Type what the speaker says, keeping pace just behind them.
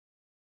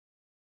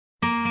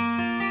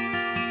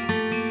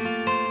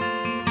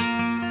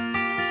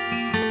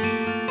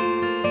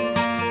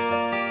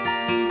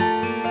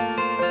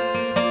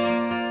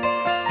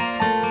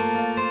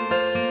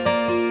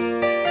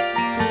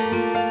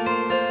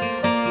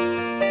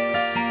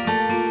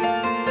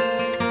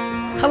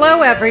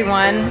Hello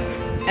everyone,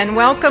 and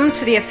welcome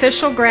to the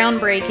official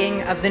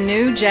groundbreaking of the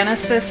new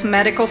Genesis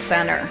Medical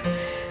Center.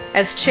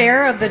 As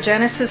chair of the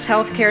Genesis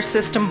HealthCare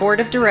System Board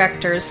of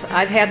Directors,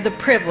 I've had the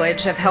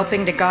privilege of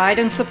helping to guide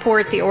and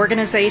support the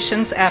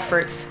organization's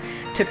efforts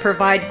to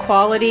provide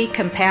quality,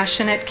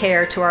 compassionate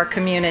care to our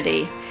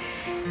community.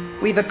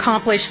 We've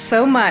accomplished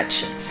so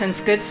much since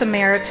Good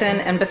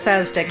Samaritan and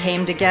Bethesda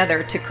came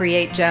together to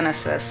create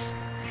Genesis.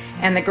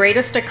 And the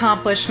greatest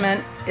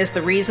accomplishment is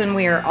the reason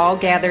we are all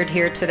gathered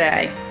here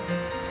today.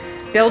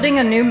 Building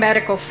a new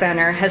medical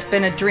center has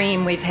been a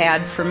dream we've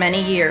had for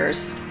many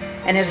years,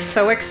 and it is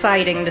so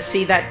exciting to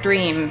see that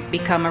dream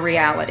become a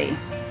reality.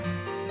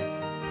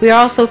 We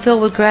are also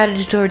filled with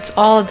gratitude towards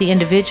all of the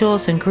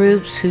individuals and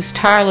groups whose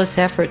tireless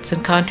efforts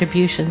and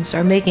contributions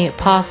are making it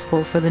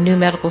possible for the new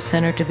medical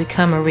center to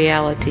become a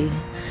reality.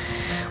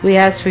 We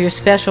ask for your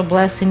special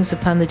blessings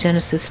upon the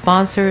Genesis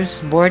sponsors,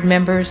 board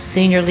members,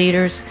 senior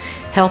leaders,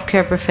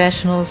 healthcare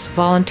professionals,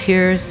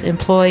 volunteers,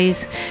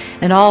 employees,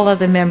 and all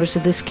other members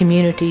of this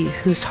community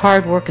whose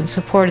hard work and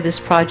support of this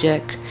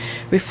project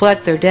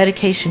reflect their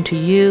dedication to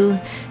you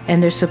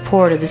and their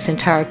support of this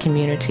entire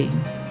community.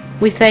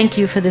 We thank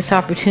you for this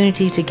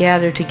opportunity to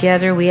gather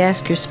together. We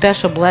ask your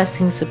special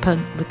blessings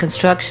upon the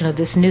construction of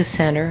this new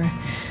center.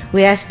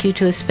 We ask you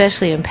to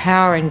especially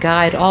empower and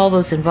guide all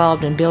those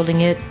involved in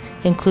building it,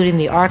 including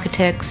the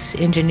architects,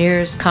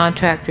 engineers,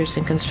 contractors,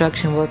 and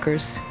construction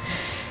workers.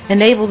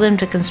 Enable them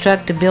to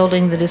construct a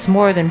building that is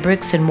more than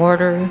bricks and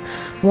mortar,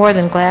 more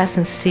than glass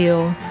and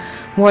steel,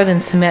 more than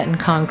cement and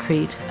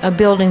concrete, a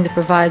building that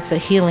provides a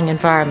healing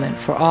environment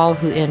for all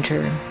who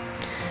enter.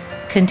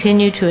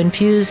 Continue to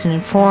infuse and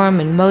inform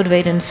and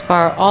motivate and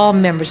inspire all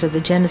members of the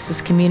Genesis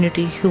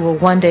community who will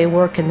one day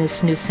work in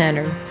this new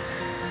center.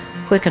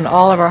 Quicken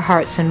all of our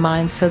hearts and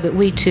minds so that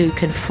we too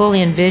can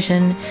fully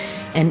envision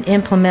and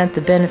implement the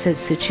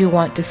benefits that you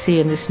want to see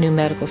in this new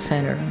medical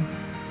center.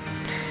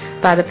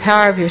 By the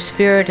power of your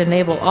Spirit,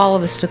 enable all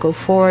of us to go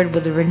forward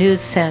with a renewed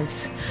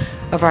sense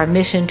of our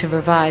mission to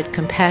provide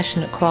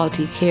compassionate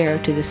quality care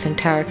to this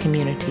entire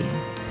community.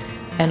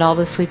 And all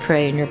this we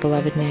pray in your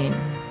beloved name.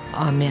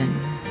 Amen.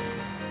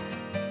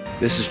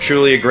 This is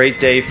truly a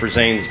great day for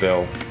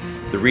Zanesville,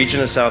 the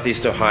region of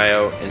Southeast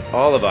Ohio, and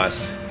all of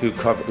us who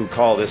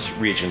call this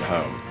region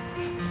home.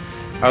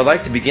 I would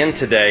like to begin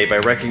today by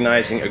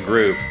recognizing a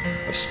group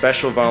of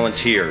special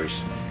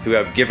volunteers who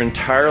have given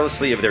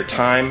tirelessly of their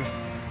time,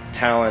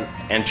 talent,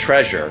 and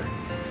treasure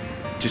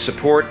to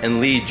support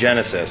and lead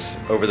Genesis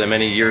over the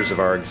many years of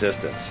our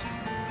existence,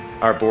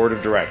 our board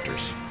of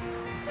directors.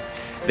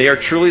 They are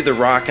truly the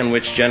rock on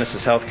which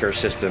Genesis HealthCare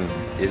System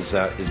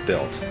is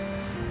built.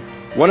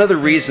 One of the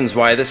reasons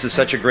why this is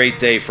such a great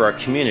day for our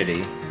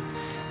community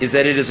is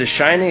that it is a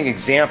shining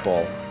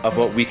example of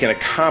what we can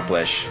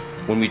accomplish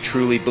when we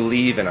truly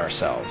believe in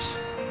ourselves.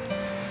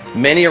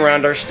 Many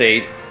around our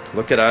state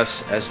look at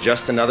us as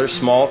just another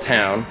small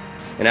town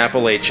in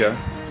Appalachia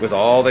with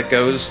all that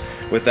goes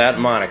with that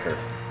moniker.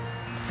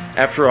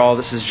 After all,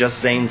 this is just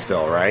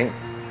Zanesville, right?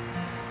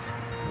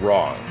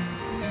 Wrong.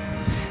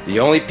 The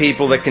only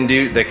people that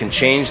can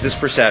change this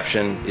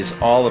perception is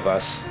all of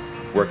us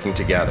working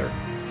together.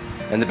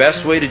 And the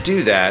best way to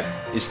do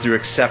that is through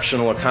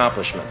exceptional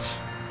accomplishments.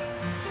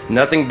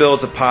 Nothing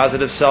builds a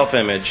positive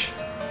self-image,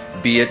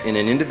 be it in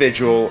an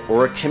individual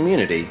or a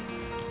community,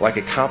 like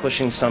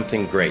accomplishing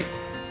something great.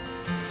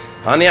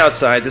 On the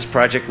outside, this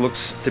project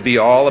looks to be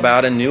all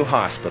about a new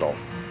hospital.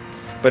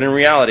 But in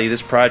reality,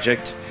 this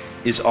project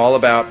is all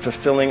about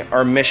fulfilling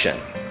our mission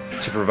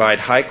to provide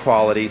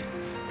high-quality,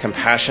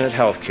 compassionate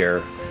health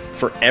care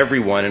for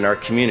everyone in our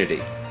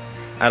community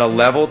at a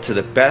level to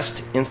the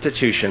best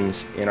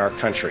institutions in our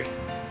country.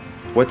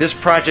 What this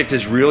project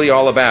is really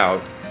all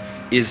about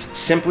is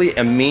simply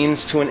a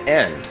means to an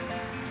end,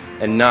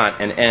 and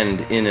not an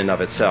end in and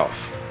of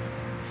itself.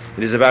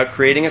 It is about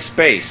creating a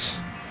space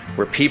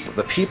where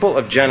the people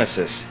of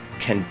Genesis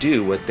can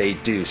do what they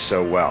do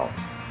so well.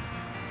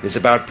 It is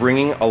about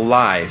bringing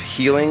alive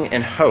healing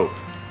and hope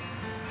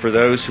for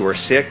those who are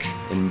sick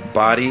in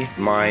body,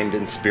 mind,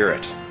 and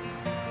spirit.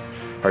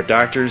 Our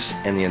doctors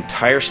and the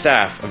entire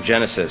staff of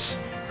Genesis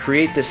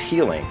create this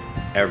healing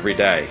every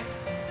day.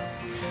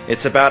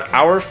 It's about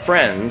our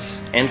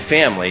friends and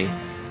family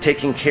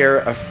taking care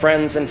of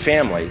friends and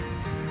family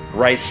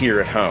right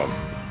here at home.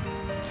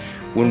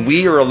 When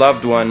we or a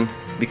loved one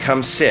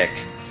becomes sick,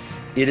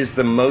 it is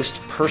the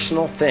most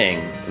personal thing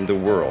in the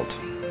world.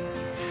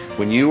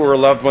 When you or a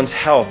loved one's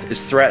health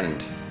is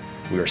threatened,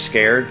 we are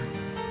scared,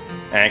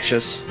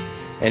 anxious,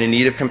 and in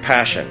need of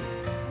compassion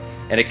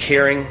and a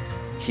caring,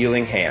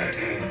 healing hand.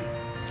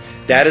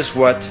 That is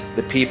what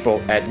the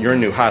people at your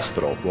new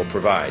hospital will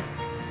provide,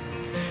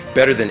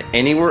 better than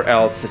anywhere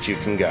else that you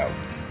can go.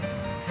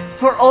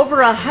 For over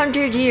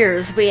 100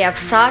 years, we have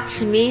sought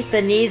to meet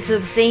the needs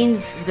of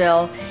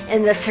Zanesville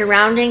and the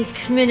surrounding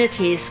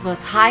communities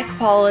with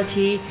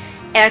high-quality,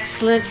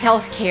 excellent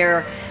health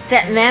care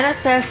that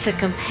manifests the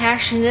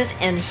compassionate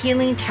and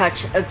healing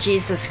touch of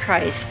Jesus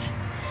Christ.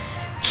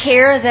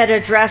 Care that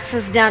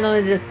addresses not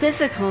only the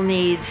physical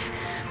needs,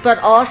 but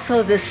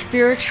also the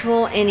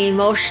spiritual and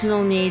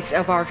emotional needs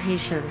of our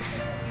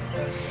patients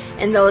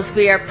and those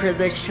we are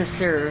privileged to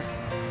serve.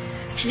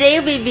 Today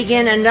we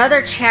begin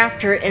another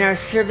chapter in our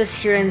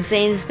service here in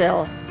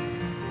Zanesville.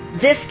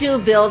 This new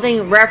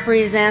building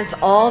represents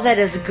all that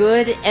is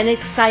good and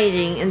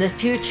exciting in the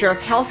future of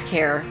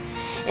healthcare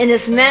and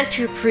is meant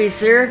to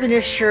preserve and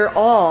assure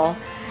all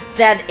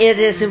that it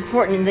is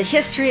important in the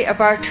history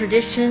of our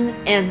tradition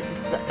and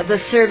the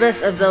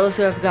service of those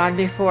who have gone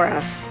before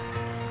us.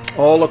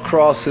 All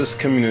across this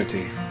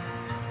community,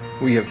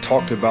 we have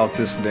talked about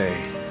this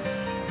day.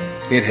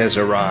 It has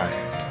arrived,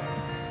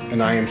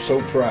 and I am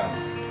so proud,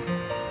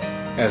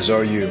 as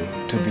are you,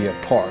 to be a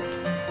part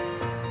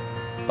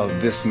of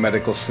this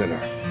medical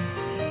center.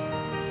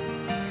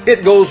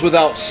 It goes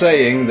without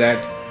saying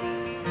that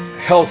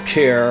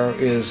healthcare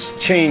is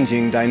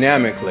changing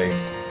dynamically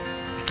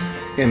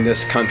in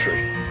this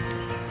country.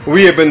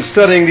 We have been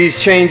studying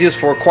these changes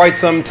for quite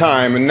some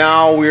time, and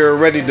now we are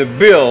ready to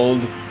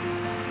build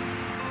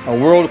a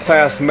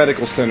world-class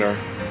medical center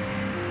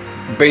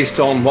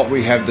based on what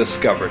we have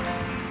discovered.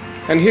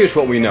 And here's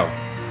what we know.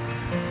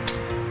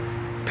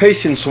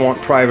 Patients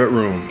want private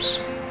rooms.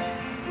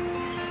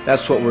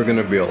 That's what we're going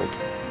to build.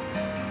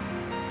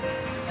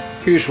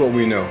 Here's what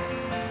we know.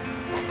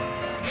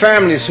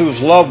 Families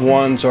whose loved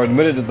ones are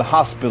admitted to the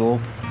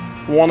hospital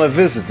want to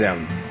visit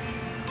them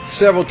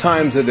several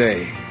times a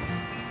day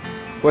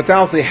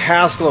without the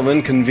hassle of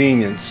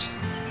inconvenience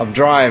of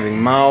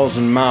driving miles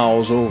and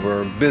miles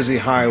over busy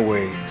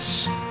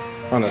highways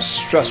on a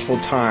stressful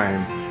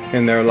time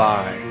in their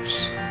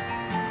lives.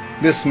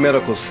 This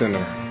medical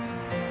center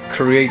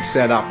creates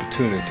that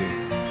opportunity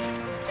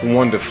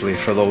wonderfully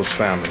for those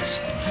families.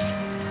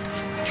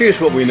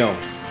 Here's what we know.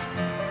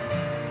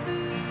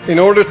 In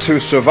order to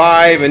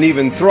survive and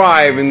even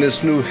thrive in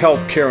this new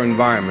healthcare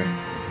environment,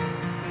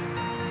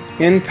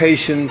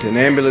 inpatient and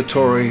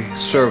ambulatory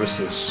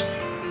services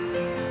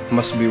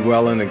must be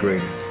well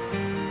integrated.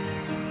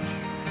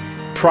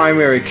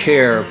 Primary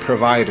care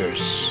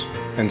providers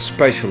and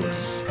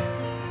specialists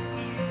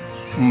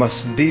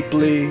must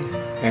deeply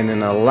and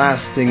in a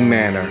lasting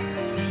manner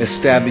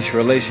establish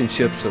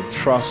relationships of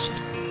trust,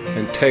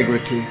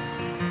 integrity,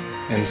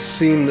 and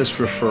seamless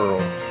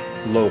referral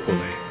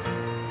locally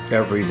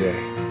every day.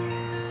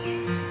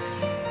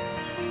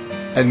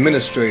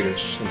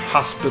 Administrators and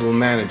hospital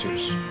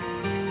managers,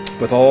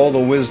 with all the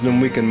wisdom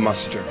we can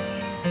muster,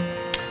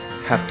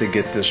 have to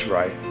get this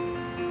right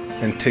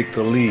and take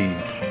the lead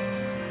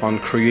on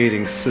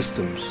creating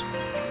systems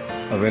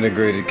of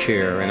integrated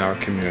care in our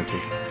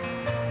community.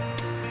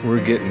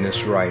 We're getting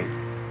this right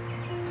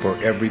for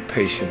every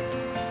patient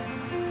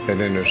that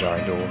enters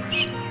our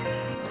doors.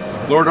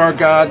 Lord our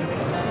God,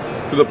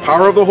 through the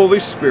power of the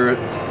Holy Spirit,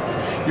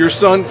 your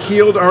Son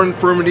healed our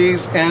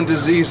infirmities and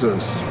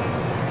diseases.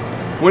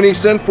 When he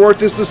sent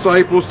forth his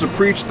disciples to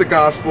preach the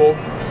gospel,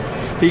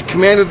 he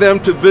commanded them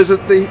to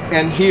visit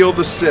and heal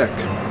the sick.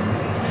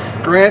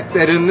 Grant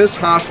that in this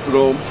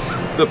hospital,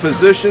 the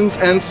physicians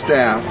and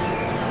staff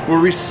will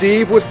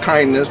receive with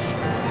kindness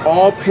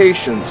all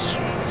patients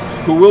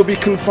who will be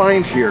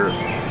confined here,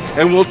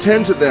 and will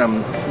tend to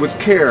them with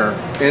care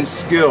and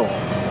skill,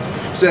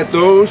 so that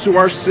those who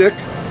are sick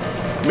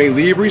may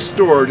leave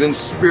restored in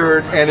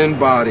spirit and in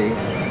body,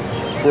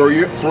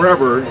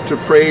 forever to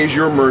praise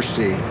your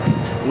mercy.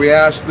 We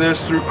ask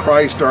this through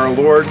Christ our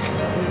Lord.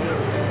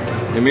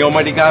 And may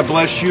Almighty God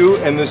bless you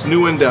in this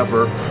new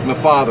endeavor, in the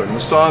Father, and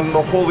the Son, and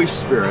the Holy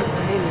Spirit.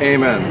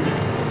 Amen.